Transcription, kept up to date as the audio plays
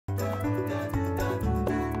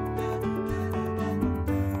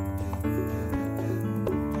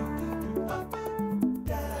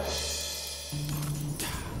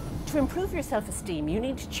To improve your self-esteem, you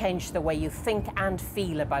need to change the way you think and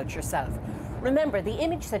feel about yourself. Remember, the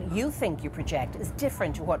image that you think you project is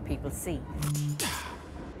different to what people see.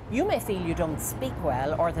 You may feel you don't speak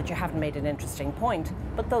well or that you haven't made an interesting point,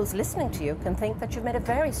 but those listening to you can think that you've made a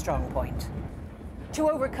very strong point. To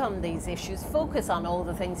overcome these issues, focus on all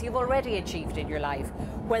the things you've already achieved in your life,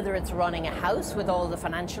 whether it's running a house with all the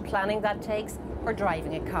financial planning that takes, or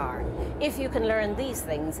driving a car. If you can learn these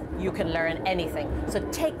things, you can learn anything. So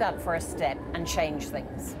take that first step and change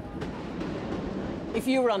things. If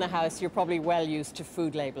you run a house, you're probably well used to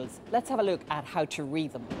food labels. Let's have a look at how to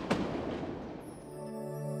read them.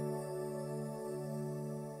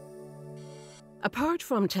 Apart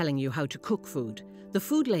from telling you how to cook food, the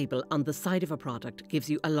food label on the side of a product gives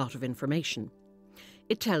you a lot of information.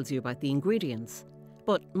 It tells you about the ingredients,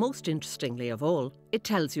 but most interestingly of all, it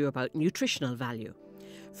tells you about nutritional value.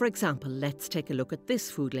 For example, let's take a look at this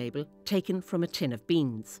food label taken from a tin of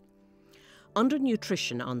beans. Under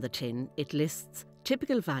nutrition on the tin, it lists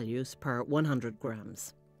typical values per 100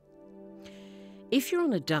 grams. If you're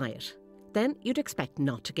on a diet, then you'd expect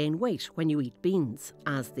not to gain weight when you eat beans,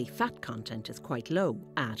 as the fat content is quite low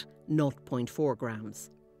at 0.4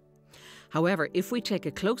 grams. However, if we take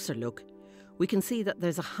a closer look, we can see that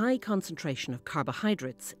there's a high concentration of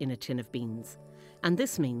carbohydrates in a tin of beans, and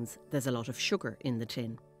this means there's a lot of sugar in the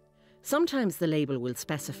tin. Sometimes the label will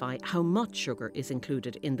specify how much sugar is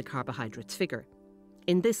included in the carbohydrates figure.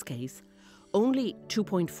 In this case, only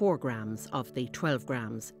 2.4 grams of the 12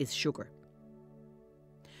 grams is sugar.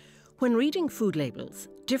 When reading food labels,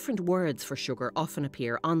 different words for sugar often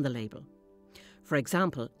appear on the label. For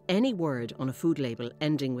example, any word on a food label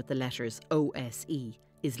ending with the letters OSE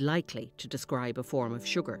is likely to describe a form of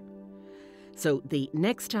sugar. So the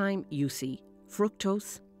next time you see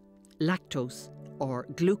fructose, lactose or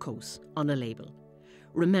glucose on a label,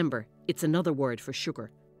 remember it's another word for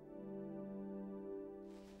sugar.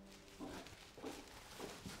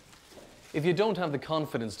 If you don't have the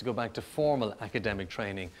confidence to go back to formal academic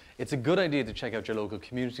training, it's a good idea to check out your local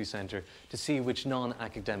community centre to see which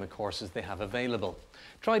non-academic courses they have available.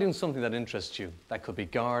 Try doing something that interests you. That could be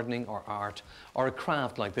gardening or art or a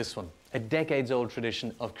craft like this one, a decades-old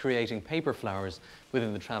tradition of creating paper flowers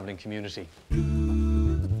within the travelling community.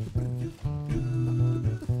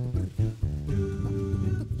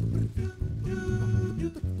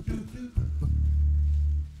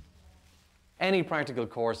 Any practical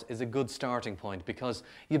course is a good starting point because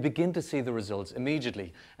you begin to see the results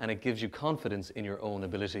immediately and it gives you confidence in your own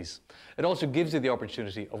abilities. It also gives you the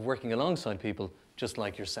opportunity of working alongside people just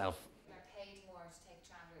like yourself.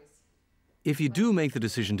 If you do make the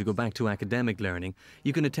decision to go back to academic learning,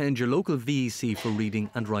 you can attend your local VEC for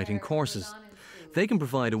reading and writing courses. They can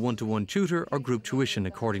provide a one-to-one tutor or group tuition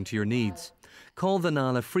according to your needs. Call the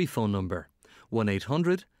NALA free phone number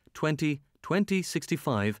 1800 20 20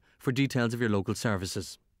 65 for details of your local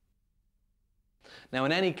services. Now,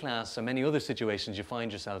 in any class or many other situations you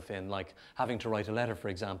find yourself in, like having to write a letter, for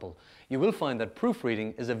example, you will find that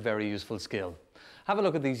proofreading is a very useful skill. Have a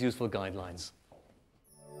look at these useful guidelines.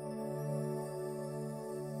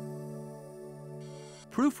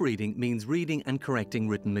 Proofreading means reading and correcting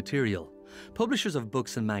written material. Publishers of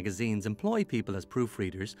books and magazines employ people as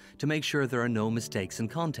proofreaders to make sure there are no mistakes in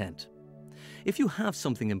content. If you have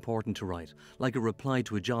something important to write, like a reply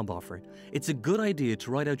to a job offer, it's a good idea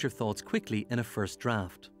to write out your thoughts quickly in a first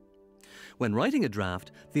draft. When writing a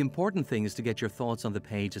draft, the important thing is to get your thoughts on the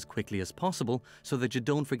page as quickly as possible so that you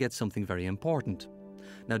don't forget something very important.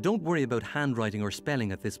 Now, don't worry about handwriting or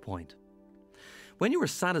spelling at this point. When you are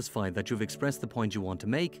satisfied that you've expressed the point you want to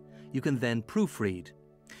make, you can then proofread.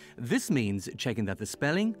 This means checking that the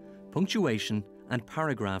spelling, punctuation and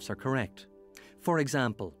paragraphs are correct. For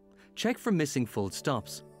example, check for missing full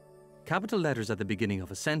stops, capital letters at the beginning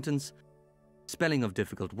of a sentence, spelling of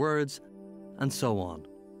difficult words, and so on.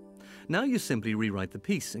 Now you simply rewrite the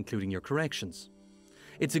piece, including your corrections.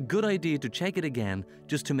 It's a good idea to check it again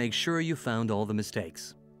just to make sure you found all the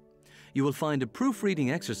mistakes. You will find a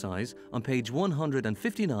proofreading exercise on page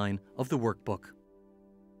 159 of the workbook.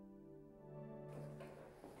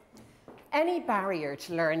 Any barrier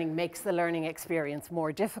to learning makes the learning experience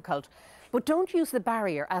more difficult. But don't use the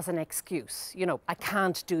barrier as an excuse. You know, I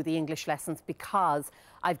can't do the English lessons because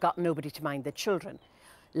I've got nobody to mind the children.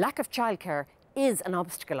 Lack of childcare is an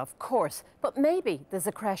obstacle, of course, but maybe there's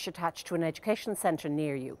a creche attached to an education centre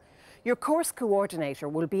near you. Your course coordinator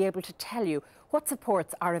will be able to tell you what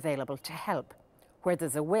supports are available to help. Where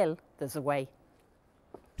there's a will, there's a way.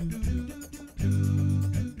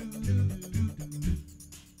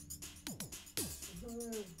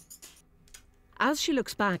 As she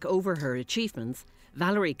looks back over her achievements,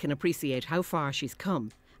 Valerie can appreciate how far she's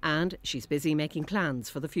come and she's busy making plans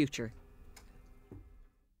for the future.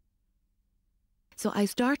 So I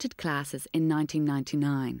started classes in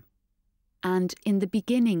 1999, and in the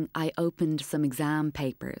beginning I opened some exam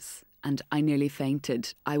papers and I nearly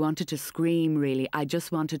fainted. I wanted to scream, really. I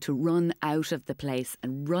just wanted to run out of the place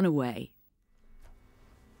and run away.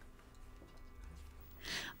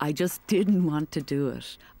 I just didn't want to do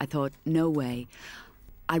it. I thought, no way.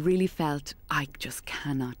 I really felt, I just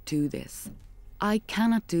cannot do this. I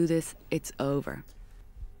cannot do this, it's over.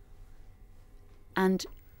 And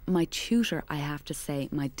my tutor, I have to say,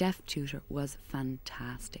 my deaf tutor was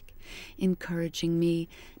fantastic, encouraging me,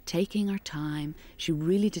 taking her time. She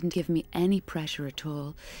really didn't give me any pressure at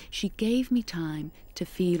all. She gave me time to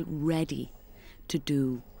feel ready to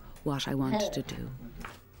do what I wanted to do.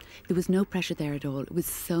 There was no pressure there at all. It was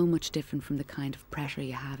so much different from the kind of pressure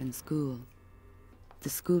you have in school. The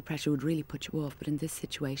school pressure would really put you off, but in this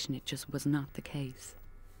situation it just was not the case.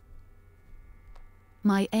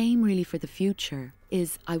 My aim really for the future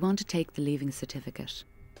is I want to take the Leaving Certificate.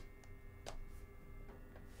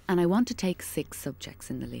 And I want to take 6 subjects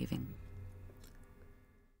in the Leaving.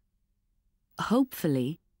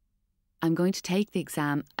 Hopefully, I'm going to take the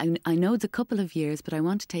exam. I know it's a couple of years, but I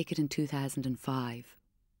want to take it in 2005.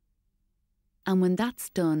 And when that's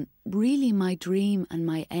done, really my dream and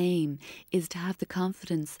my aim is to have the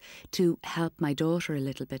confidence to help my daughter a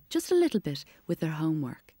little bit, just a little bit, with their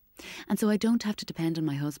homework. And so I don't have to depend on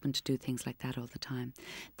my husband to do things like that all the time.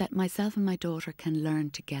 That myself and my daughter can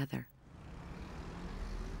learn together.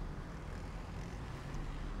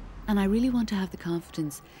 And I really want to have the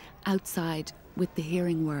confidence outside with the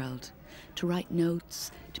hearing world, to write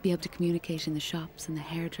notes, to be able to communicate in the shops and the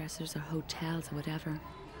hairdressers or hotels or whatever.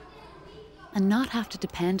 And not have to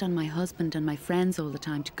depend on my husband and my friends all the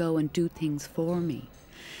time to go and do things for me.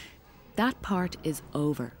 That part is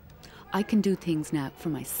over. I can do things now for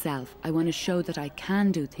myself. I want to show that I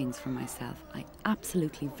can do things for myself. I'm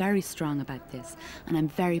absolutely very strong about this, and I'm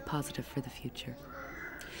very positive for the future.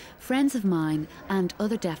 Friends of mine and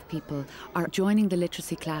other deaf people are joining the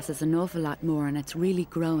literacy classes an awful lot more, and it's really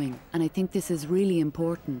growing. And I think this is really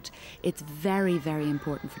important. It's very, very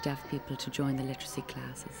important for deaf people to join the literacy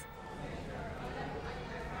classes.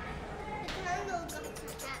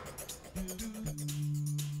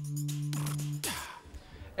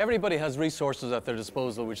 Everybody has resources at their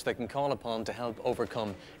disposal which they can call upon to help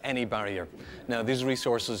overcome any barrier. Now, these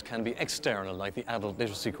resources can be external, like the adult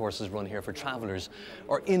literacy courses run here for travellers,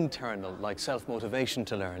 or internal, like self-motivation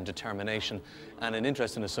to learn, determination, and an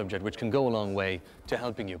interest in a subject, which can go a long way to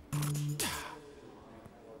helping you.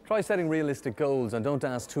 Try setting realistic goals and don't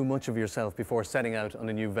ask too much of yourself before setting out on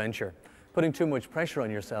a new venture. Putting too much pressure on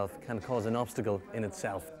yourself can cause an obstacle in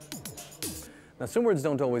itself. Now, some words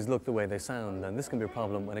don't always look the way they sound, and this can be a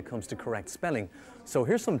problem when it comes to correct spelling. So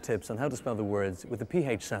here's some tips on how to spell the words with the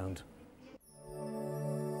PH sound.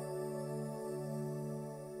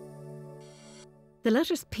 The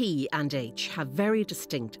letters P and H have very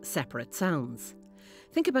distinct separate sounds.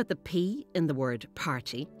 Think about the P in the word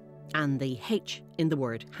party and the H in the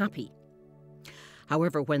word happy.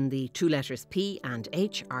 However, when the 2 letters P and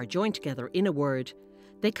H are joined together in a word,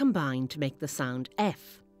 they combine to make the sound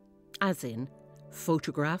F, as in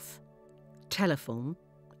photograph, telephone,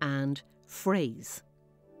 and phrase.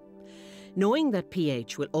 Knowing that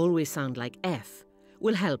PH will always sound like F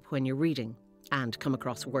will help when you're reading and come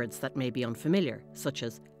across words that may be unfamiliar, such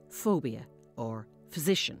as phobia or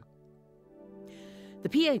physician. The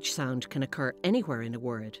PH sound can occur anywhere in a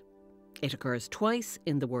word. It occurs twice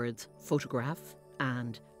in the words photograph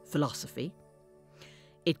and philosophy.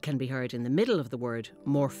 It can be heard in the middle of the word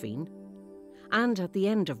morphine and at the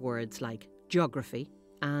end of words like geography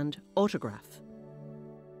and autograph.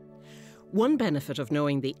 One benefit of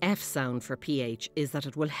knowing the F sound for PH is that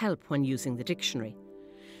it will help when using the dictionary.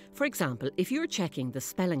 For example, if you're checking the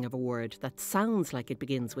spelling of a word that sounds like it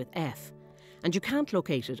begins with F and you can't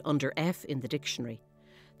locate it under F in the dictionary,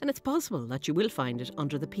 then it's possible that you will find it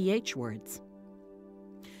under the PH words.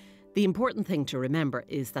 The important thing to remember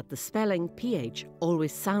is that the spelling PH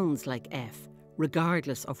always sounds like F,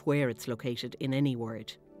 regardless of where it's located in any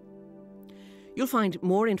word. You'll find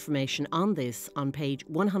more information on this on page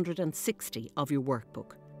 160 of your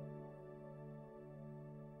workbook.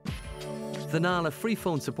 The NALA free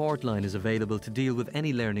phone support line is available to deal with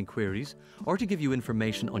any learning queries or to give you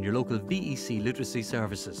information on your local VEC literacy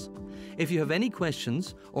services. If you have any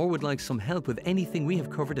questions or would like some help with anything we have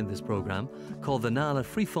covered in this programme, call the NALA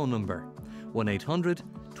free phone number 1800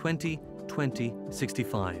 20 20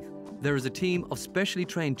 65. There is a team of specially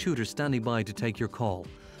trained tutors standing by to take your call,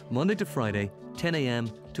 Monday to Friday, 10 a.m.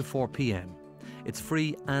 to 4 p.m. It's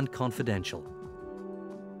free and confidential.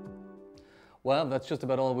 Well, that's just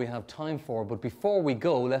about all we have time for, but before we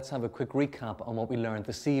go, let's have a quick recap on what we learned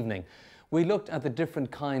this evening. We looked at the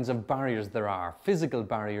different kinds of barriers there are, physical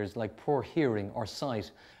barriers like poor hearing or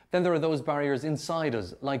sight. Then there are those barriers inside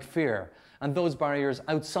us, like fear, and those barriers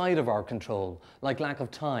outside of our control, like lack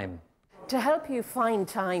of time. To help you find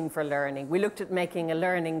time for learning, we looked at making a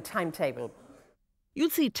learning timetable.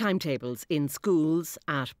 You'll see timetables in schools,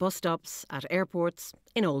 at bus stops, at airports,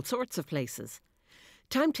 in all sorts of places.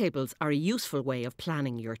 Timetables are a useful way of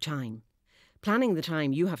planning your time. Planning the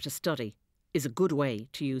time you have to study is a good way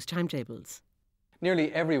to use timetables.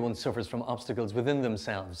 Nearly everyone suffers from obstacles within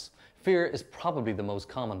themselves. Fear is probably the most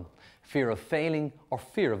common. Fear of failing or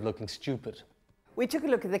fear of looking stupid. We took a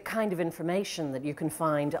look at the kind of information that you can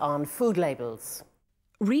find on food labels.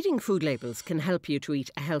 Reading food labels can help you to eat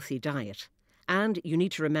a healthy diet. And you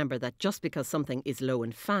need to remember that just because something is low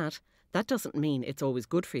in fat, that doesn't mean it's always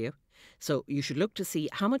good for you. So you should look to see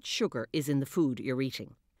how much sugar is in the food you're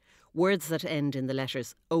eating. Words that end in the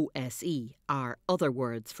letters OSE are other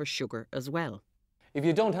words for sugar as well. If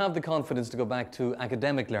you don't have the confidence to go back to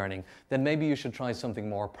academic learning, then maybe you should try something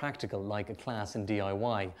more practical, like a class in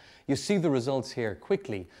DIY. You see the results here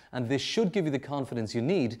quickly, and this should give you the confidence you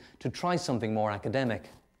need to try something more academic.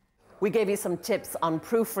 We gave you some tips on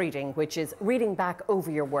proofreading, which is reading back over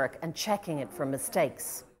your work and checking it for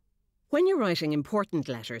mistakes. When you're writing important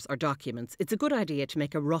letters or documents, it's a good idea to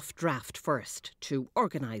make a rough draft first, to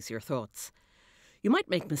organise your thoughts. You might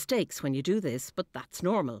make mistakes when you do this, but that's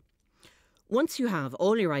normal. Once you have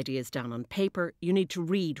all your ideas down on paper, you need to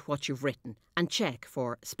read what you've written and check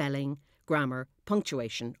for spelling, grammar,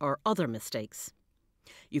 punctuation or other mistakes.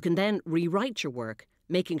 You can then rewrite your work,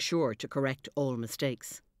 making sure to correct all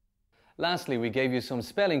mistakes. Lastly, we gave you some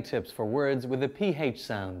spelling tips for words with a PH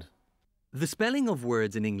sound. The spelling of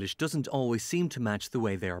words in English doesn't always seem to match the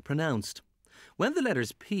way they are pronounced. When the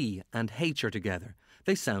letters P and H are together,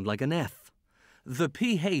 they sound like an F. The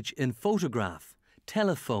PH in photograph,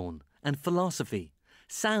 telephone and philosophy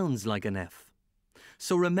sounds like an F.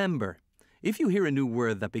 So remember, if you hear a new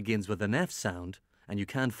word that begins with an F sound and you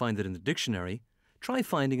can't find it in the dictionary, try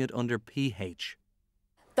finding it under PH.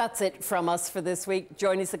 That's it from us for this week.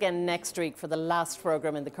 Join us again next week for the last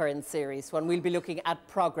programme in the current series, when we'll be looking at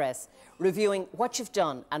progress, reviewing what you've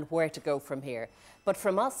done and where to go from here. But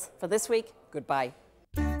from us for this week, goodbye.